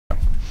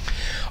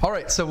All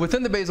right, so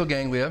within the basal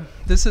ganglia,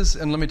 this is,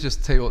 and let me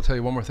just tell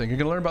you one more thing. You're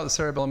going to learn about the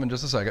cerebellum in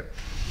just a second.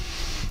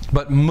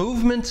 But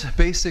movement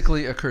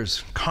basically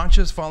occurs.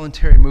 Conscious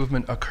voluntary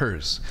movement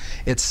occurs.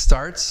 It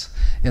starts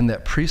in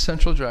that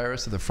precentral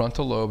gyrus of the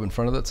frontal lobe in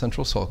front of that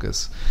central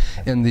sulcus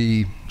in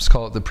the, let's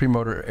call it the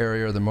premotor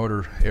area or the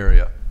motor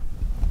area.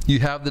 You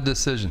have the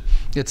decision.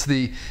 It's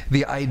the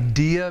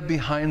idea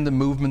behind the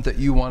movement that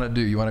you want to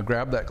do. You want to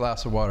grab that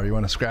glass of water. You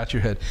want to scratch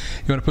your head.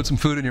 You want to put some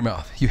food in your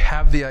mouth. You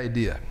have the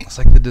idea. It's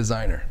like the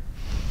designer.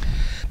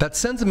 That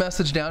sends a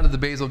message down to the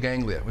basal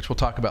ganglia, which we'll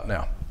talk about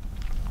now.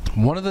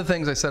 One of the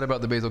things I said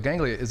about the basal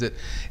ganglia is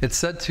it's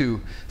said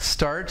to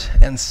start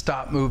and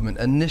stop movement,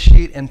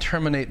 initiate and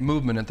terminate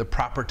movement at the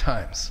proper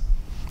times.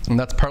 And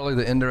that's partly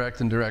the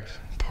indirect and direct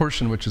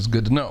portion, which is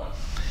good to know.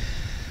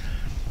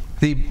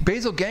 The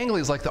basal ganglia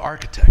is like the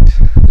architect.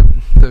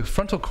 The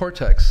frontal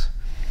cortex,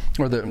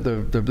 or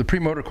the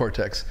premotor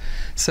cortex,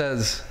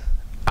 says,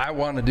 I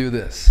want to do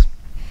this.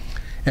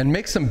 And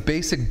make some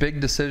basic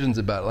big decisions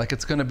about it, like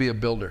it's going to be a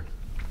builder.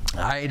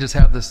 I just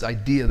have this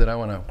idea that I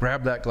want to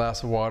grab that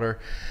glass of water.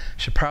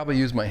 Should probably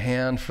use my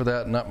hand for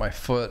that, not my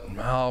foot.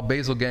 Oh,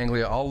 basal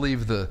ganglia, I'll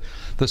leave the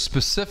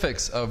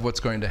specifics of what's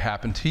going to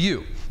happen to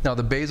you. Now,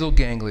 the basal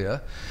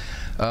ganglia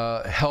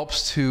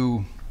helps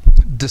to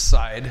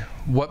decide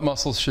what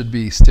muscles should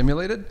be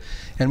stimulated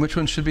and which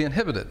ones should be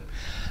inhibited.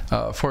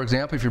 For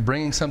example, if you're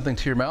bringing something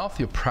to your mouth,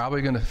 you're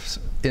probably going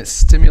to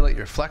stimulate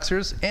your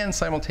flexors and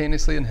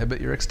simultaneously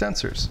inhibit your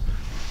extensors.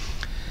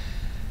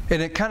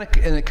 And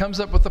it comes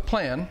up with a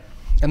plan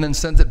and then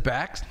sends it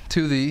back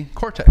to the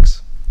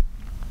cortex.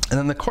 And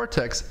then the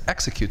cortex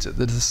executes it,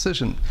 the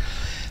decision.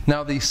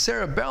 Now the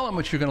cerebellum,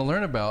 which you're going to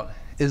learn about,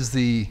 is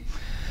the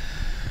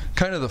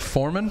kind of the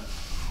foreman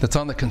that's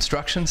on the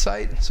construction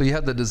site. So you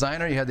had the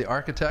designer, you had the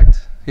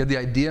architect, you had the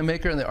idea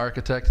maker and the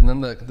architect, and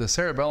then the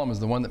cerebellum is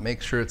the one that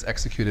makes sure it's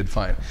executed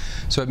fine.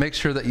 So it makes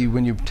sure that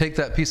when you take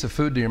that piece of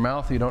food to your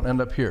mouth, you don't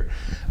end up here.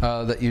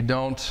 That you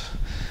don't,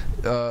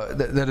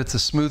 that it's a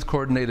smooth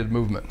coordinated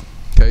movement.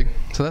 Okay?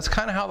 So that's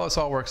kind of how this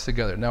all works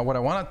together. Now what I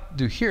want to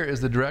do here is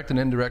the direct and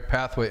indirect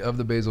pathway of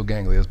the basal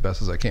ganglia as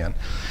best as I can.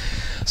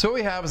 So what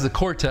we have is the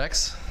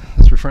cortex.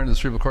 It's referring to the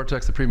cerebral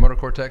cortex, the premotor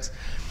cortex.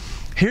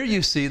 Here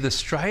you see the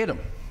striatum.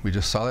 We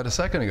just saw that a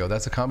second ago.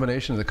 That's a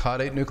combination of the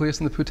caudate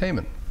nucleus and the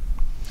putamen.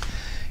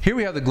 Here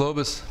we have the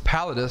globus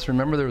pallidus.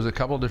 Remember, there was a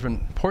couple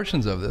different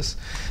portions of this.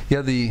 You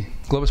have the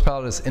globus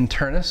pallidus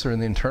internus, or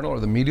in the internal or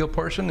the medial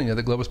portion, and you have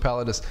the globus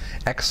pallidus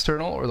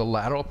external, or the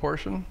lateral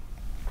portion.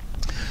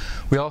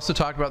 We also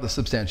talked about the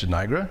substantia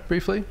nigra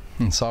briefly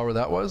and saw where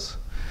that was.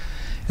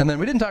 And then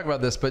we didn't talk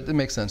about this, but it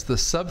makes sense. The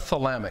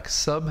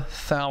subthalamus,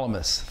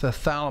 the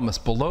thalamus,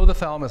 below the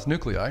thalamus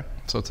nuclei.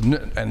 So it's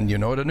and you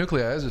know what a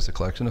nuclei is, just a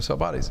collection of cell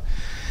bodies.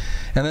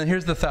 And then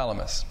here's the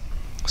thalamus.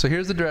 So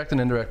here's the direct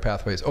and indirect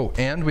pathways. Oh,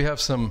 and we have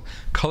some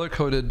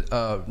color-coded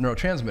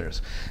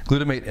neurotransmitters.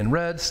 Glutamate in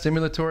red,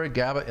 stimulatory,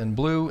 GABA in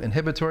blue,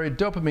 inhibitory,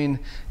 dopamine,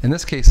 in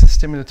this case,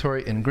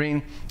 stimulatory in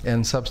green,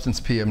 and substance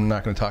P, I'm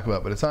not going to talk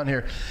about, but it's on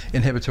here,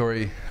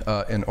 inhibitory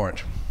in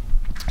orange.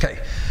 Okay,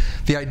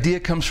 the idea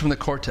comes from the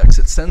cortex.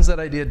 It sends that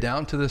idea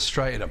down to the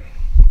striatum,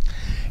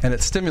 and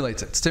it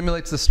stimulates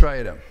the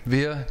striatum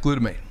via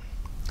glutamate.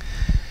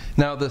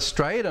 Now the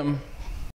striatum